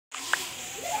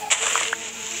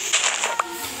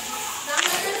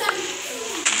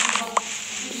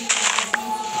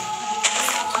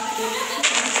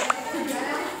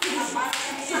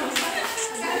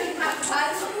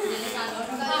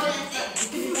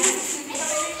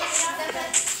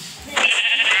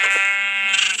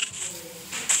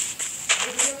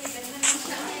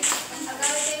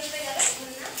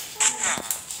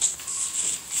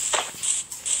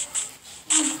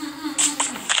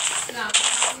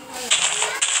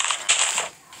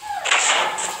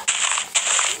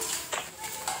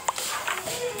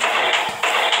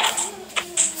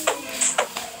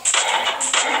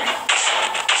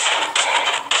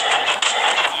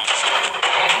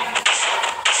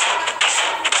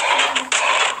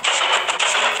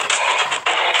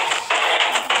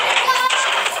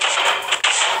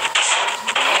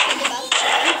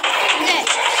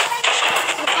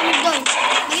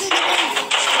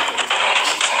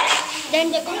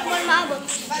ko maabot.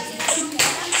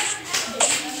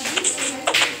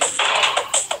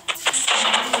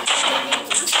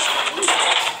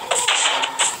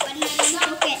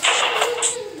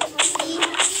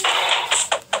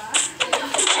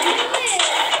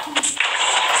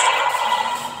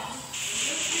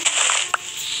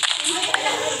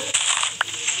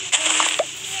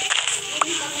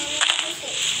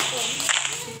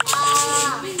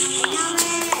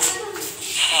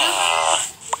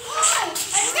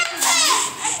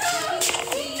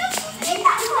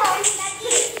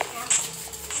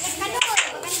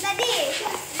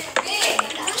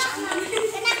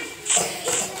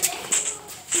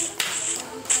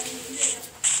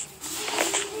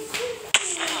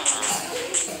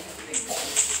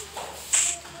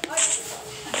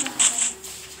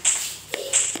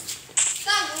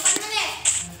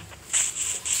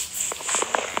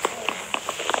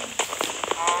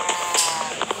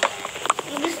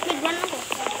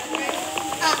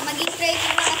 Maging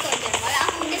creative lang ako dyan. Wala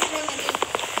akong destroy maging.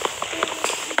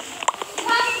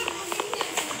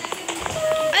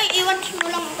 Ay, i-watch mo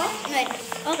lang ako? Wait.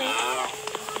 Okay.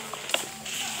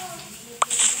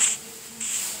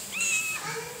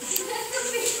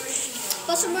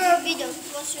 Pause mo your video.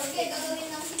 Pause your video.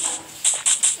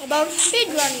 About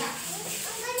speedrunning.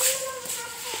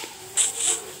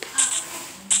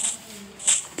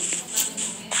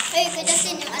 Ay,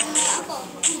 kadasin yung ano na ako.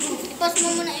 I-pause mo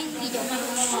muna yung video.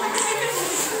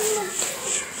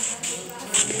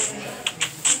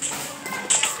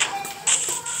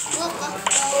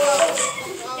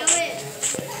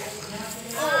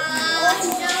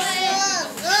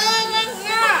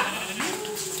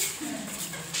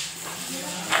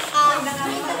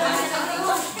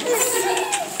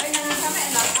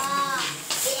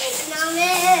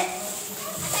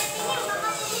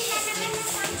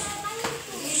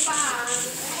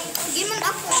 Gimana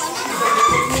aku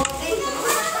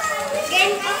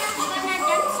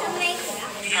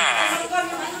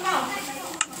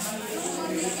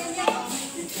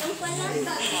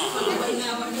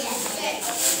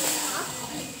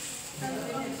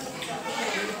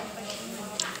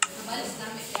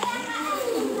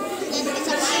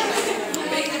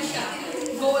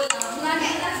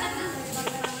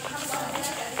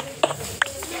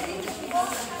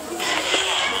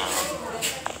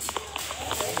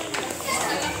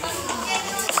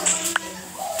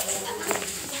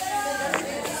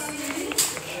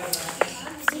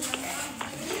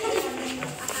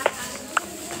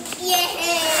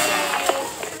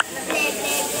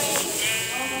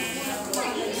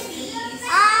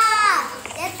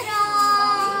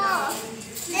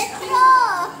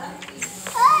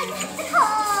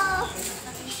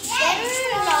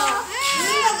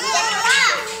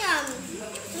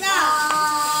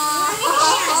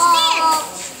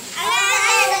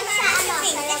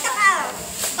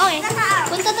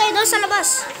punta tayo doon sa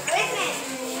labas.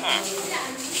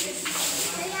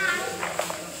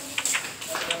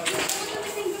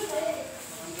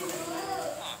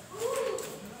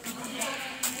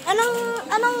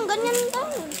 Anong ganyan to?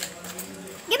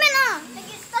 Gimana?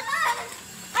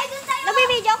 Ay, doon tayo.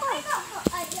 Nabibidyo ako.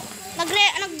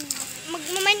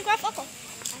 Mag-Minecraft ako.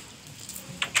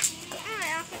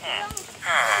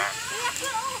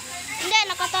 Hindi,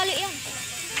 nakatali yan.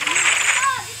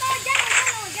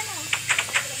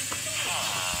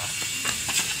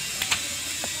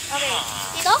 Okay.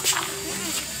 Dito?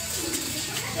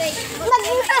 Wait.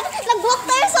 Nag-walk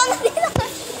tayo sa ano dito.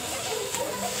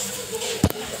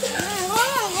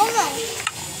 Gomong.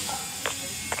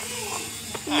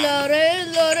 Lore.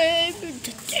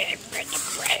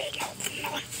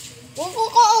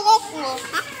 Wako mo.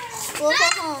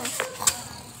 Wako.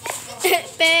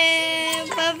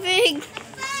 Peppa Pig.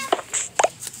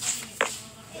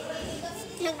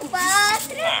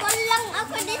 Nagpa-triple lang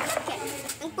ako dito.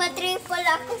 Nagpa-triple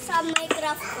ako sa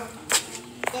Minecraft ko.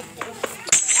 Dito.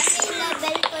 Kasi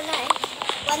level ko na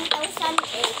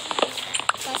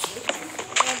 1,008. Kasi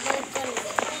level ko na.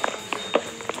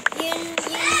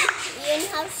 Yun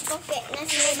house ko kaya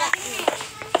nasira na.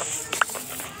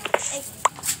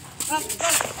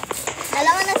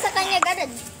 Dalawa na sa kanya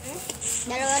garad.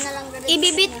 Dalawa na lang garad.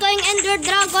 Ibibit ko yung Ender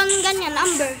Dragon ganyan,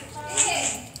 Amber.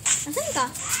 Nasaan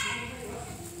ka?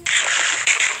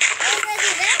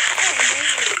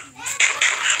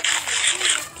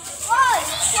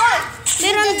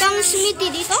 Meron bang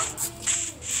smithy dito?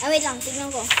 Wait lang,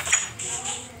 tignan ko.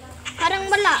 Parang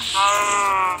wala.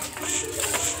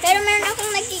 Pero meron akong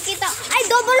nakikita. Ay,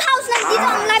 double house lang dito.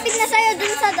 Ang lapit na sa'yo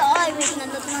dun sa do. Ay, wait,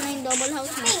 nandito na yung double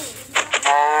house na.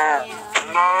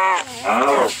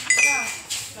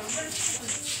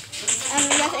 I'm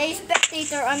just a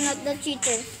spectator. I'm not the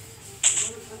cheater.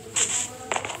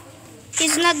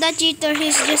 He's not the cheater.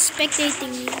 He's just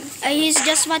spectating. He's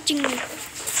just watching me.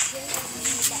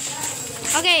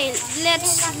 Okay,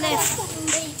 let's left.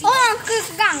 Oh, ang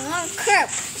gang, ang curb.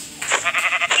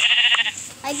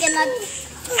 I cannot.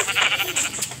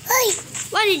 Ay!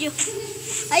 What did you?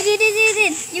 I did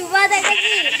it. Yung bata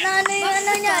kasi. Ano yung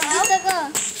ano niya? Dito ko.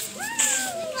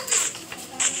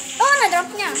 Oh, na-drop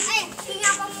niya. Ay,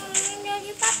 tingnan ko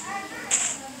nilipat.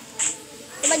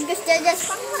 But gusto just,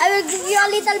 I will give you a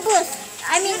little boost.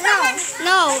 I mean, no.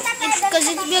 No, because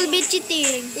it will be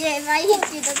cheating. Yeah, if I hit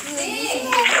you, that will be cheating.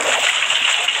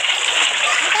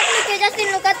 Look at me, Kuya Justin.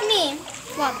 Look at me.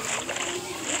 What?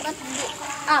 Look at the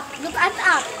up. Look at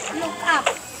up. Look up.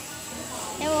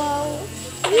 Hello.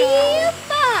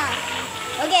 Yeepa!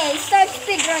 Okay, start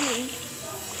speed running.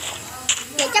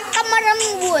 Okay, chop ka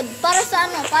maraming wood. Para sa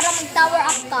ano? Para mag-tower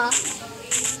up ka.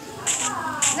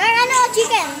 Meron ano?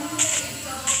 Chicken.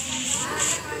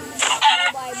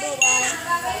 Bye.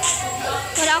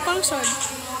 Wala akong sword.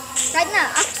 Right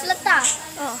na, axe lata.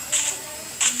 Oh.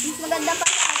 Mas maganda pa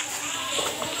sa axe.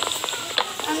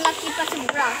 Ang laki pa sa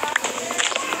bra.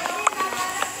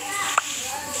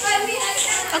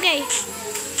 Okay.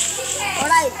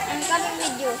 Alright, I'm coming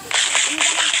with you. I'm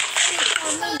gonna speak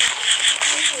for me.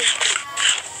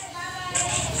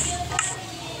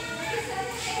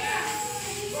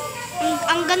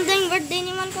 Ang ganda yung birthday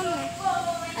ni Malcolm.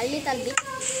 A little bit.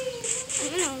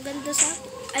 Ano, ang ganda sa akin.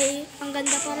 Ay, ang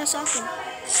ganda para sa akin.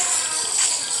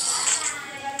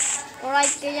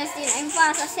 Alright, Kuya Justin, I'm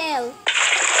fast as hell.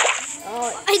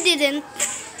 Oh, I didn't.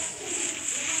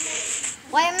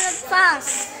 why I'm not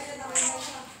fast?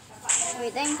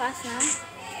 Wait, I'm fast now.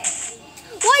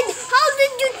 Why? How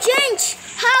did you change?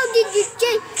 How did you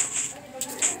change?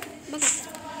 Bakit?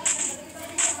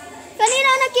 Kanina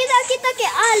nakita kita kay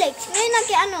Alex. Ngayon na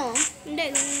kay ano? Hindi,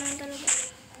 ganun lang talaga.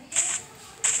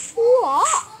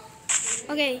 What?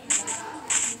 Okay.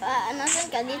 Nasaan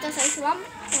ka? Dito sa swamp?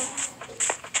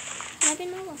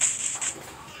 Hanapin mo ako.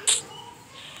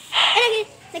 Ay,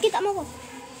 nakita mo ko.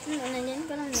 Nandiyan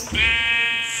ka lang.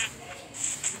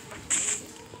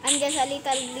 I'm just a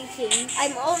little drifting.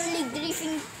 I'm only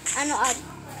drifting at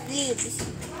leaves.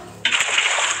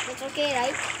 That's okay,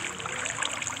 right?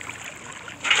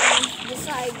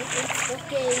 Decide if it's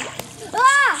okay.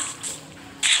 Ah!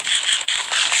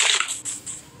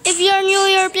 If you're new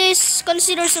here, please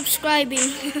consider subscribing.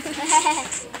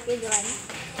 Good one.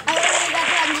 I only got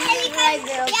one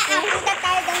subscriber, okay? Yeah, punta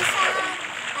tayo dun sa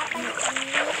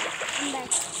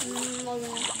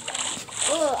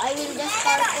oh, I will just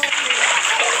parkour here.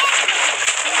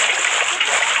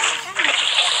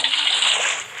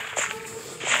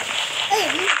 Ay,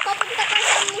 papunta ka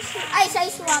sa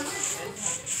swamp.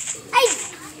 Ay,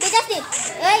 wait, Justin.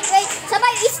 Wait.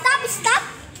 Sabay, stop.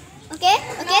 Okay,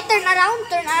 turn around.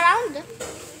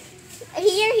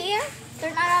 Here.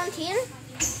 Turn around here.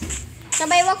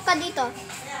 Sabay, walk ka dito.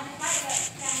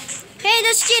 Hey,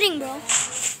 that's cheating, bro.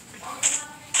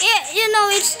 Yeah, you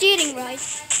know it's cheating, right?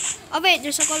 Oh, wait,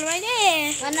 there's a call right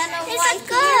there. Wanna know There's why a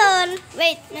call.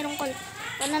 Wait, merong call.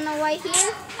 Wanna know why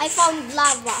here? I found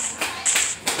lava.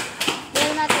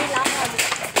 Will not be lava.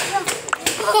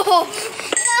 Oh,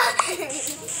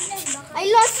 I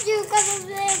lost you because of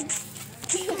them.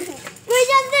 Kuya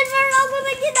Justin, meron ako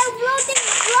nakita ang floating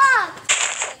block.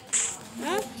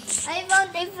 huh? I found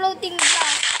a floating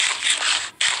block.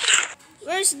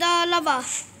 Where's the lava?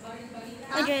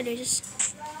 Oh, there it is.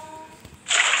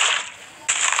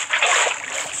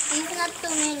 It's not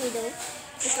too many though.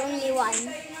 It's only one.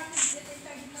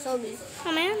 Sorry.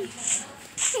 Oh, man.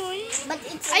 But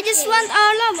it's I just okay. want a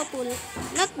lava pool.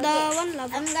 Not the one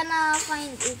lava. I'm gonna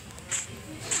find it.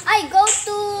 I go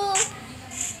to...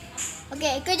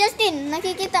 Okay, Kuya Justin,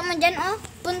 nakikita mo dyan, oh.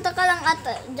 Punta ka lang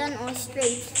dyan, oh,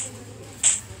 straight.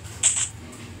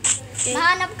 Okay.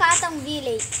 Mahanap ka atang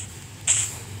village.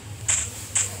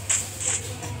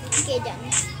 Okay, dyan.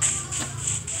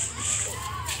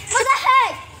 What the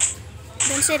heck?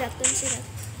 Don't say that. To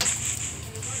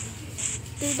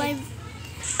buy...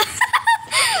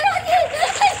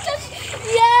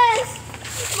 Yes!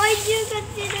 Why do you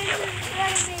consider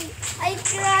subscribing? I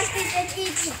cracked it and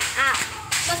eat it.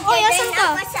 Oy, asan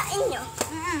ka? Ako sa inyo.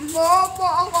 Bobo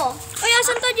ako. Oy,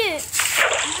 asan ka, Je?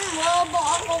 Bobo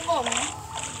ako ko.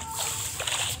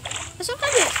 Asan ka,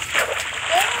 Je?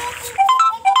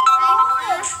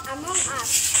 Among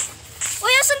Us.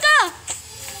 Oy, asan ka?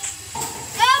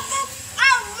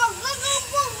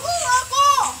 Maggugugugu ako.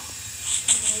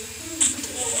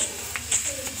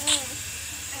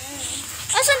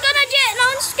 Asan ka na, Je?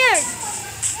 Now I'm scared.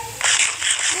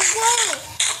 Gugu.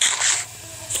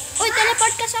 Oy,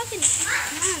 teleport ka sa akin.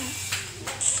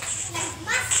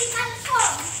 Nagmas si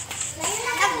Malcolm.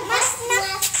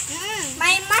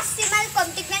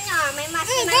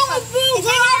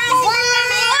 Oy,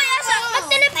 asa?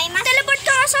 Mag-teleport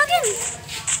ka nga sa akin.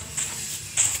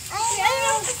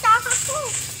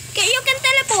 Okay, you can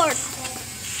teleport.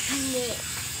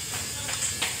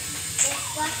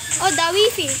 Oh, the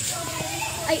Wi-Fi.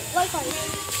 Ay, Wi-Fi.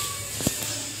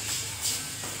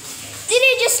 Did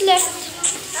he just left?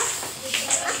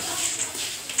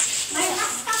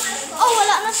 Oh,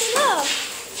 wala na sila.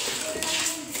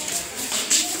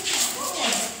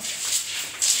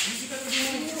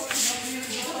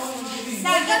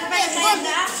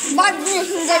 Bad news,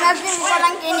 hindi natin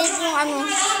parang kinis yung ano.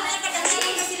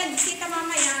 Sila bisita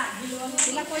mamaya.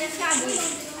 Sila ko yung sabi.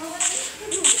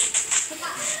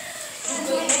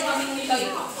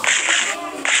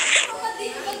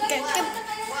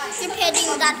 Keep heading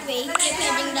that way. Keep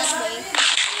heading that way.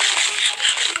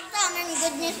 Daming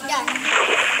good news dyan.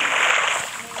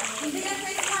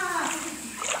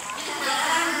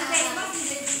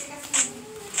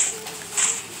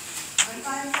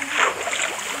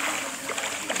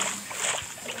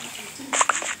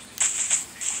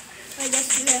 I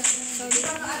just left. Sorry.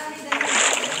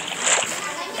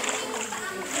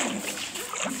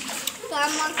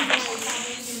 Sama.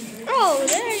 Oh,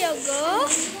 there you go.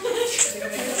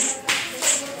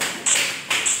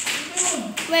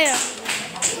 Where?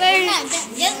 Where?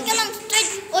 Diyan ka lang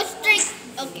straight. Oh, straight.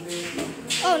 Okay.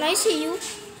 Oh, I see you.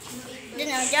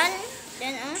 Diyan ah, dyan.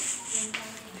 Diyan ah.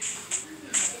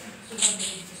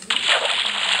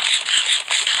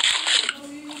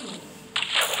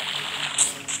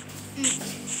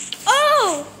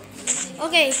 Oh!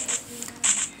 Okay.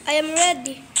 I am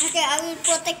ready. Okay, I will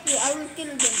protect you. I will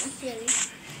kill them actually.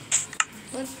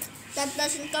 But that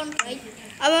doesn't count, right?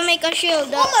 I'm gonna make a shield.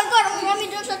 Oh my god, ang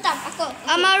marami dun sa top. Ako.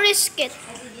 I'm gonna risk it.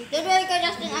 Don't worry ka,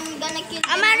 Justin. I'm gonna kill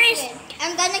them I'm a as risk. well.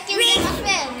 I'm gonna kill them as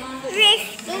well.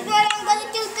 Risk. Don't worry, I'm gonna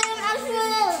kill them as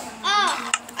well.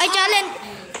 Ah. I challenge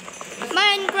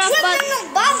Minecraft, Wait, but no,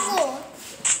 bago.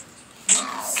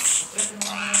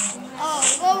 Oh,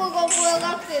 go,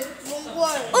 Justin. Don't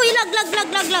worry. oh,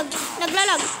 lag.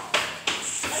 Naglalag.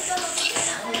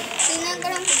 Tingnan ka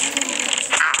lang.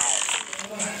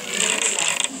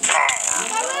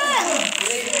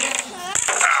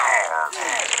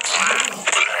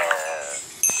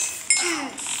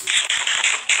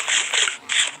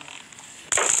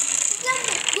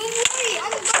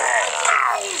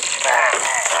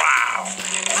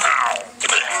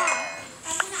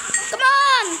 Come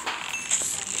on!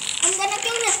 I'm gonna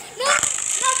kill them. No,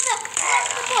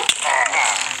 the boat.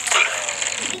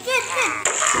 It's it.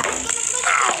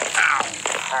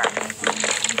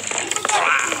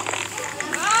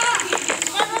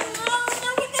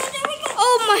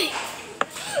 Oh my!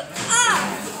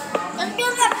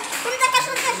 Punta ka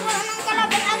sa test. Wala nang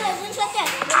kalaban agad. Dun sa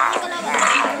test. Wala nang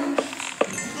kalaban.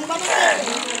 I'm gonna kill them.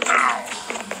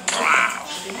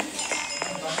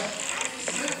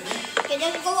 Okay,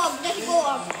 just go up.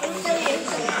 I'll tell you.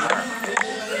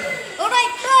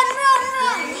 Alright, run.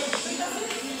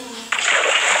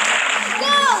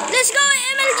 Go! Let's go,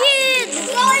 MLG!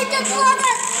 No, it's just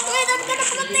water. Wait, I'm gonna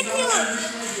protect you.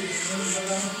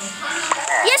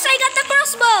 Yes, I got the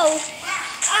crossbow.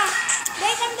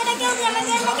 Wait, I'm gonna kill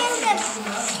them.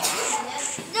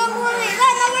 Don't worry.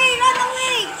 Run away.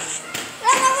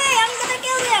 I'm gonna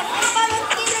kill them. I'm gonna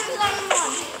kill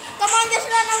someone. Come on, just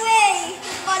run away,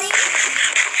 buddy.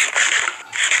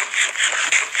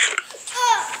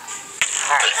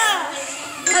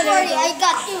 Don't worry, I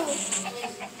got you.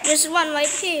 There's one right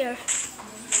here.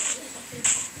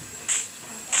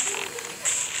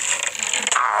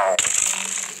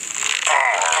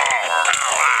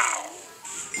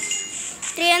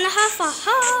 Three and a half a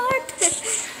heart. This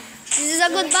is a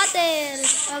good battle.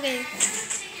 Okay.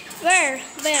 Where?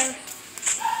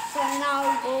 So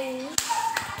now go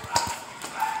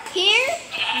here.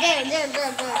 There.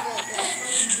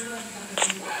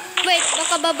 Wait,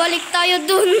 baka babalik tayo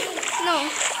dun. No.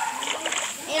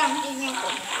 Ayan, tingnan ko.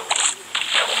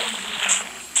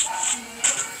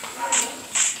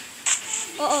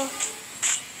 Oo.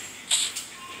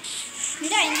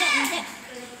 Hindi.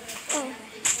 Oh.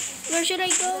 Where should I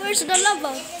go? Where's the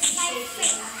lava?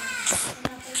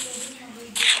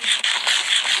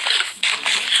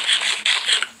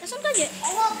 Nasaan ka dyan?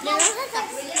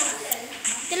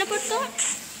 Teleport ka?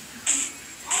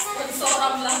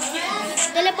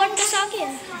 Teleport ka sa akin.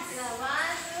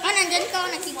 Oh, nandyan ka.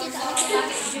 Nakikita ko.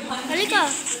 Halika.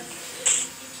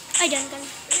 Ay, dyan ka.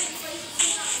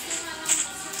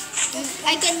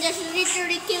 I can just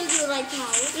literally kill you right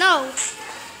now. No.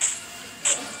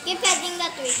 Keep heading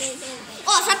that way.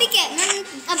 Oh, sabi ke,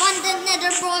 abandoned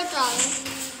nether portal.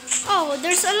 Oh,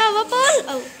 there's a lava pool.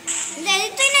 Oh. Hindi,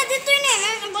 dito yun eh.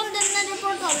 May abandoned na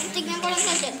report ko. Tignan ko lang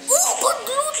natin. Oh, good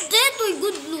loot! Dito,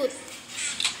 good loot.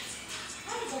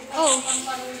 Oh.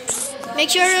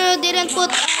 Make sure you didn't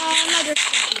put another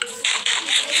stuff.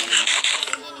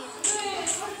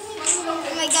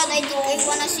 Oh my god, I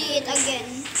wanna see it again.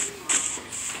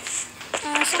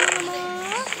 Saan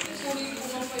naman?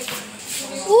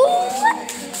 Ooh!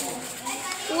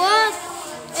 What?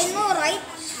 I know, right?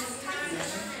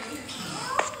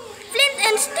 Flint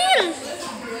and steel!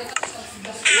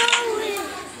 No way.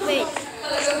 Wait.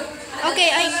 Okay,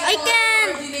 I can.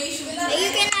 You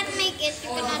cannot make it.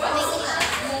 You cannot make it.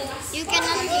 You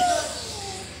cannot make it.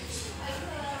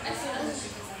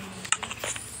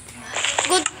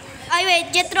 Good. Ay,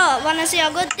 wait, Jetro. Wanna see a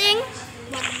good thing?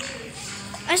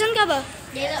 Asan ka ba?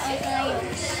 Dito, ay tayo.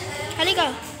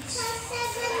 Halika.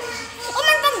 Oh,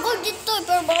 may pang gold dito.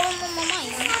 Pero bawal mo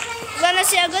mamay. Wanna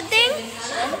see a good thing?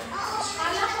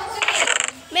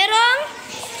 Merong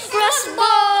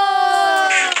crossbow!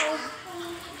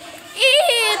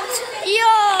 Eat!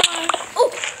 Yon!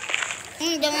 Oh!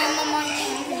 Hindi mo mamay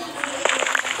niya.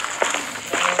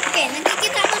 Okay,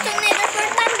 nakikita mo sa nether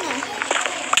portal mo.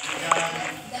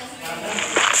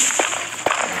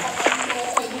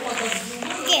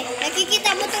 Okay, nakikita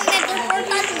mo itong nether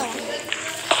portal mo.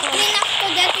 Clean up ko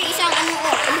dito isang ano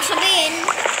o. Ibig sabihin,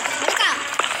 balik ka.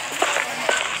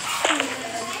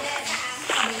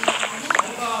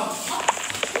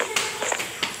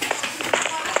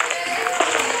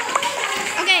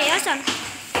 Okay, asan?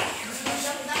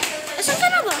 Asan ka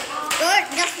na ba?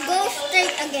 Just go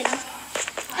straight again.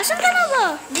 Asan ka na ba?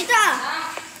 Dito.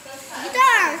 Dito.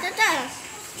 Dito.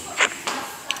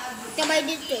 Sabay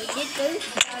dito. Dito.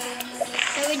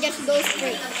 So we just go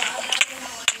straight.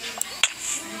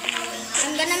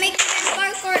 I'm gonna make it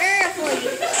parkour area for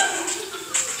you.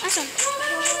 Asan?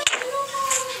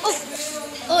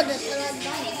 Oh, that's the red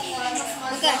one.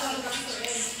 Okay.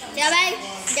 Sabay,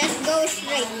 just go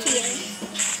straight here.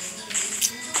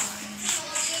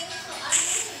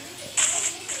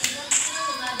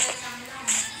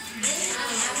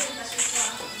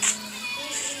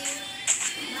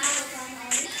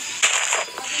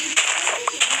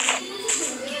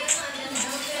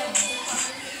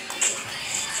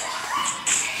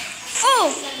 Oh!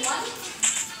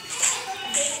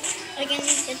 I can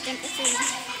make the temperature.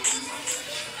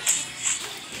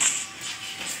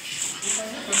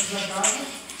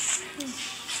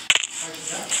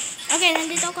 Okay,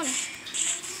 nandito ako na.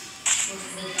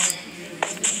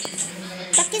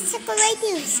 Bakit sa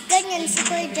creatives? Ganyan sa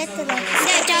Jetro.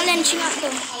 Hindi, challenge nga to.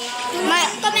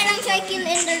 Kami lang cycle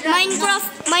in the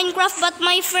Minecraft, but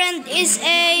my friend is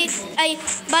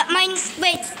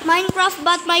Minecraft,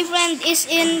 but my friend is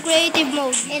in creative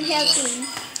mode. and helping.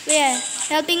 Yeah,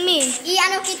 helping me.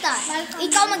 I-ano kita.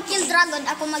 Ikaw mag-kill dragon,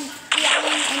 ako mag-i-ano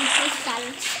and crystal.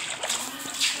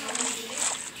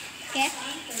 Okay?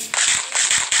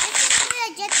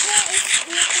 Jetro is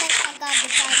look like a god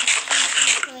because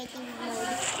it's creative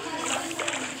mode.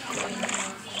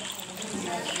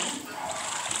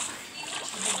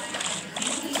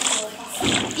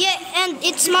 Yeah, and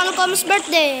it's Malcolm's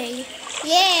birthday.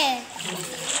 Yeah.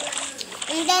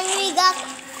 And then we got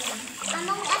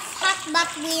Among Us hat but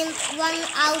we won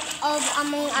out of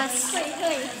Among Us.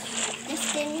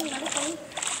 Destiny, Malcolm.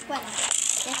 What?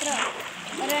 Jetro.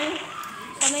 Meron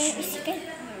kaming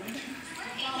skateboard.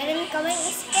 Meron kaming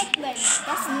skateboard.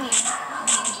 That's me.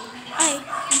 Ay,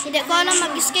 hindi ko alam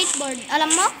mag-skateboard. Alam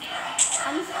mo?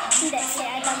 Hindi, si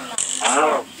Adam lang.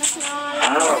 Mas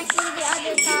nakalang na the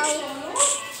other cow.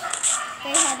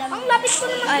 Kay Adam. Ang lapit ko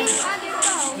naman Ay. yung other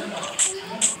cow.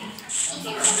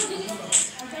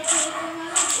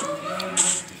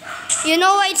 You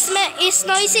know why it's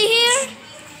noisy here?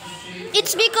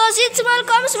 It's because it's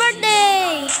Malcolm's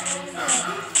birthday.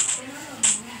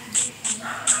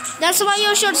 That's why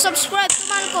you should subscribe to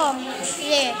Malcolm.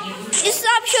 Yeah.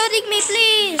 Stop shooting me,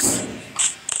 please.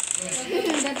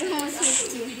 That's almost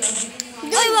hit you.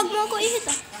 Ay, wag mo ako i-hit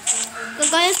ah.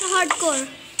 Kagaya sa hardcore.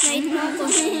 Na-hit mo ako.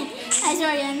 I'm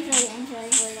sorry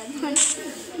for that one. I'm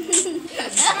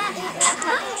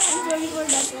sorry for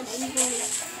that one. I'm sorry.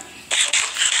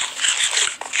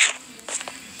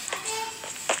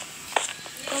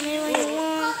 Come here when you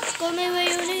want. Come here when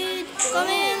you need. Come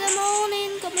here in the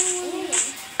morning. Come here when you need.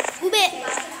 Ube!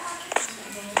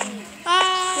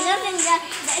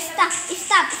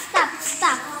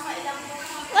 Stop.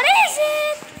 What is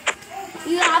it?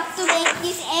 You have to make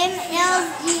this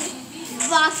MLG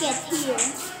bucket here.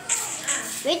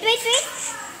 Wait.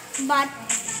 But,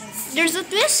 There's a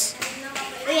twist?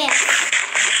 yeah.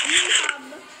 You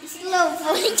have slow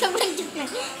falling.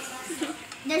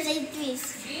 There's a twist.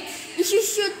 You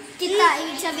should kita,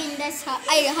 ibig sabihin that's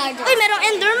ay harder. Uy, merong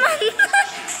Enderman.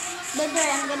 Don't worry,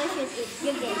 I'm gonna shoot it.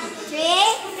 You get it. 3,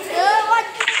 2, 1.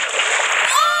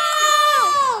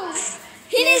 Oh!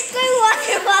 Hinis ko yung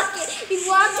water bucket. Yung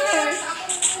water.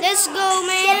 Let's go,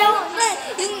 man.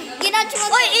 Yung ginatch mo.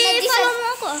 Uy, i-follow mo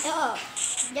ako. Oo.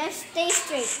 Just stay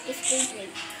straight. Just stay straight.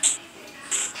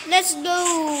 Let's go.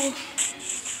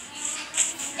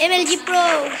 MLG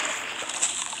Pro.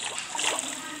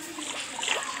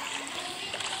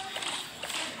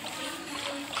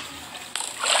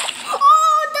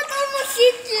 Oh, that almost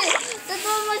hit you. That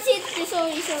almost hit you.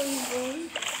 Sorry, bro.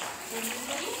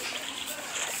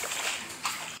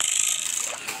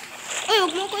 Uy,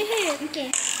 huwag mo ko i-hit.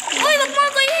 Okay. Uy, wag mo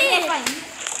ko Okay, i-hit. fine.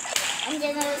 I'm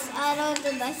gonna arrow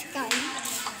to the sky.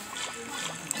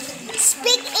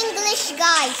 Speak English,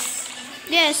 guys.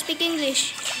 Yeah, speak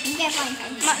English. Okay, fine.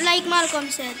 Like Malcolm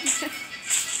said. I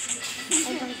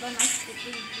don't wanna speak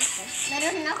English.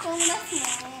 Meron akong mas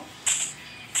mo.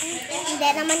 Hindi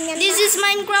naman yan. This is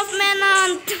Minecraft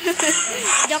Manhunt.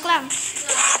 Joke lang.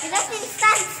 It doesn't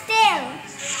stand still.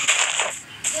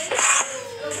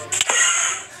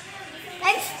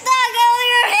 I'm stuck on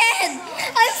your head.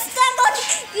 I'm stuck on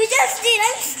you, Justin.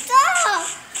 I'm stuck.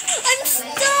 I'm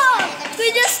stuck. You,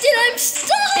 Justin, I'm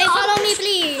stuck. Hey, follow me,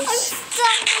 please. I'm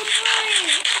stuck. Don't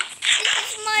worry. This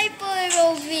is my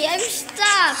POV. I'm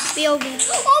stuck. POV.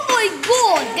 Oh my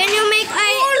God. Can you make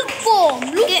Malcolm,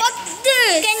 look at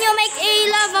this. Can you make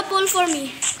a lava pool for me?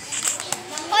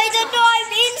 I don't know. I'm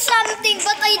in something,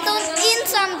 but I don't in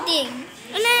something.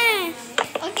 Ano?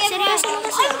 Okay, Seryoso mo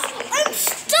kasi? I'm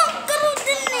stuck. Karoon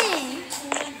din eh.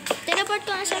 Teleport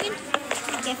ko na sa akin.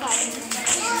 Okay, fine.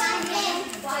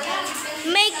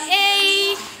 Make a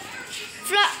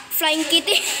flying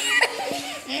kitty.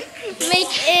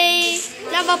 Make a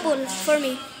lava pool for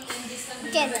me.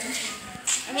 Okay, then.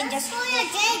 I mean, just.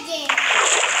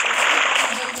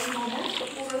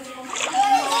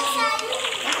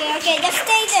 Okay, just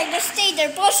stay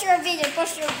there. Pause your video.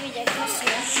 Pause.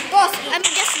 I'm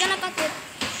just gonna cut it.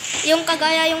 Yung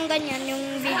kagaya yung ganyan,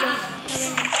 yung video. Na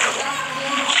ganyan.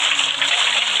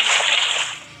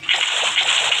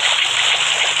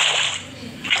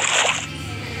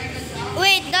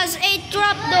 Wait, does a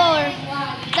trapdoor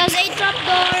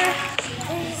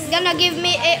gonna give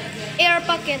me a air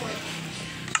pocket?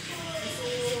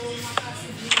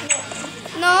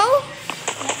 No?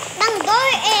 Nang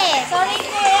door eh. Sorry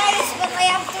guys, but I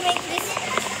have to make this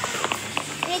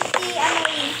pretty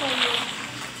annoying for you.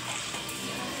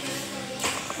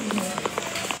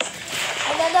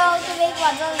 I don't know how to make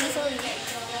one. Sorry.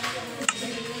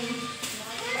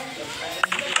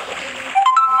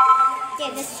 Okay,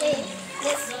 let's see.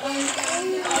 This one.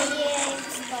 Oh yeah,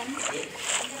 it's fun.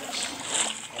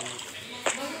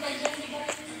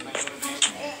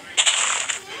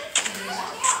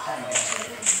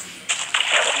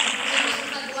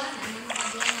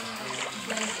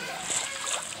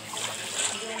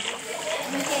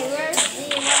 Okay, where's the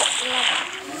lava?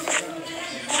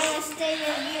 Oh, stay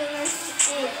with you. Where's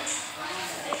it?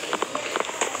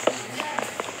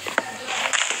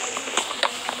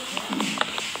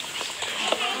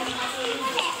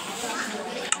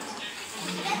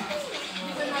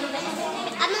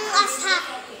 Anong asa?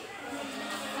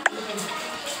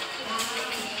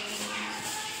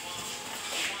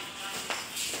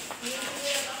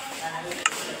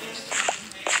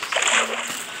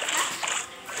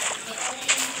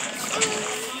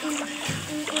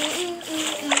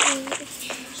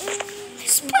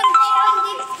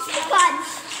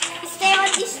 Stay on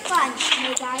this sponge,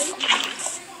 my guy.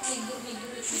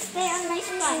 Stay on my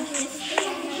sponge.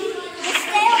 Just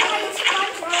stay on my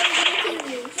sponge or I'm gonna kill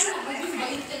you.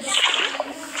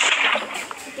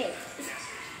 Okay.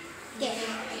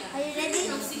 Are you ready?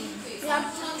 You have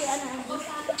to be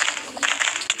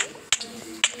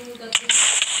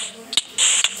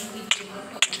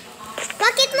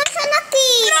Bakit mo siya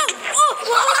na-kill? No! Oh!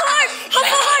 Hard!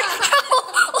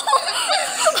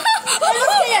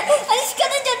 Alis ka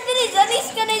na dyan, bilis. Alis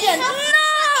ka na dyan. No!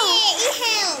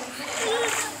 I-help.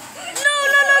 No!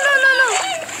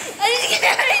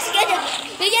 Alis ka dyan.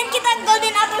 Bigyan kita ng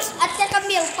golden apples at saka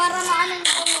milk para maanong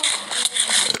ano.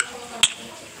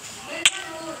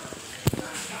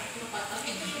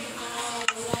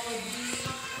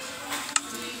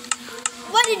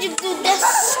 Why did you do this?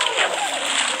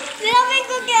 Sinabi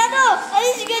ko kaya ano,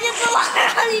 alis ka dyan sa water.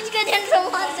 Alis ka dyan sa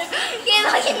water. Kaya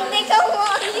bakit hindi ka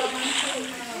umalis?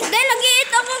 Dahil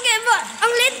nag-i-eat ako kaya ba? Ang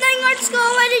late na yung hearts ko.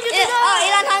 Why did you do that?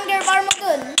 Ilan hunger bar mo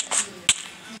dun?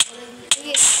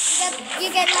 You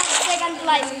get like second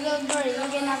place. Don't worry, you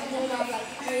can have the life.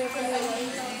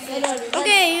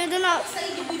 Okay,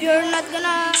 you're not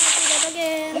gonna do that start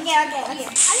again. Okay. Alis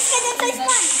ka dyan sa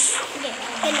spawn.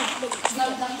 Okay na.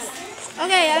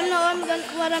 Okay, I know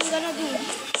what I'm gonna do.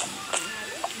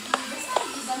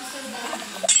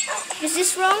 Is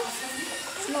this wrong?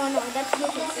 No, that's good.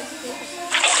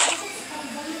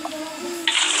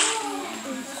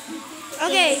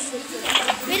 Okay.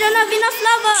 We don't have enough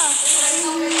lava.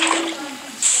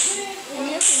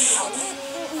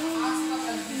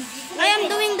 I am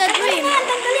doing the dream.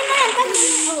 Tanggalin na yan.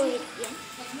 Oh, wait.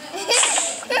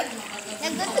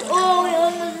 Oh, we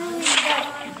almost ruined that.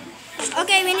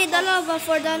 Okay, we need the lava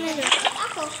for the nether.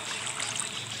 Ako.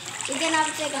 You can have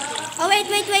second. Oh, wait.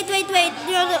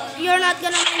 You're not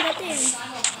gonna mind the thing.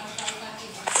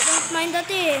 Don't mind the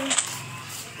thing.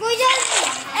 Kuya,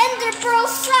 Ender Pearl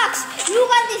sucks.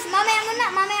 Look at this. Mamaya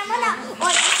muna.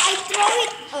 Oh, I throw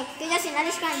it. Oh, Kuya,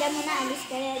 alis ka. Alis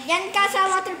ka. Diyan ka sa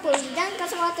water pool.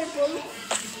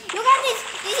 Look at this.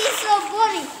 This is so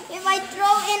boring. If I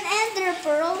throw in Ender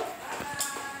Pearl,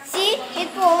 see,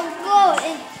 it won't go.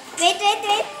 Wait.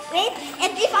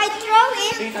 And if I throw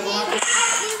it in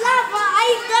lava, I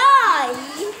die.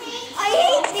 I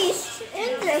hate this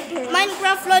Ender Pearl.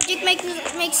 Minecraft logic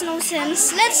makes no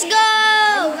sense. Let's go!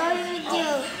 I'm going with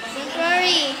you. Don't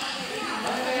worry.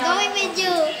 Going with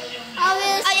you.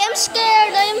 I am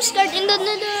scared in the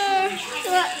nether.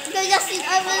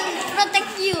 I will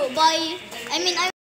protect you by. I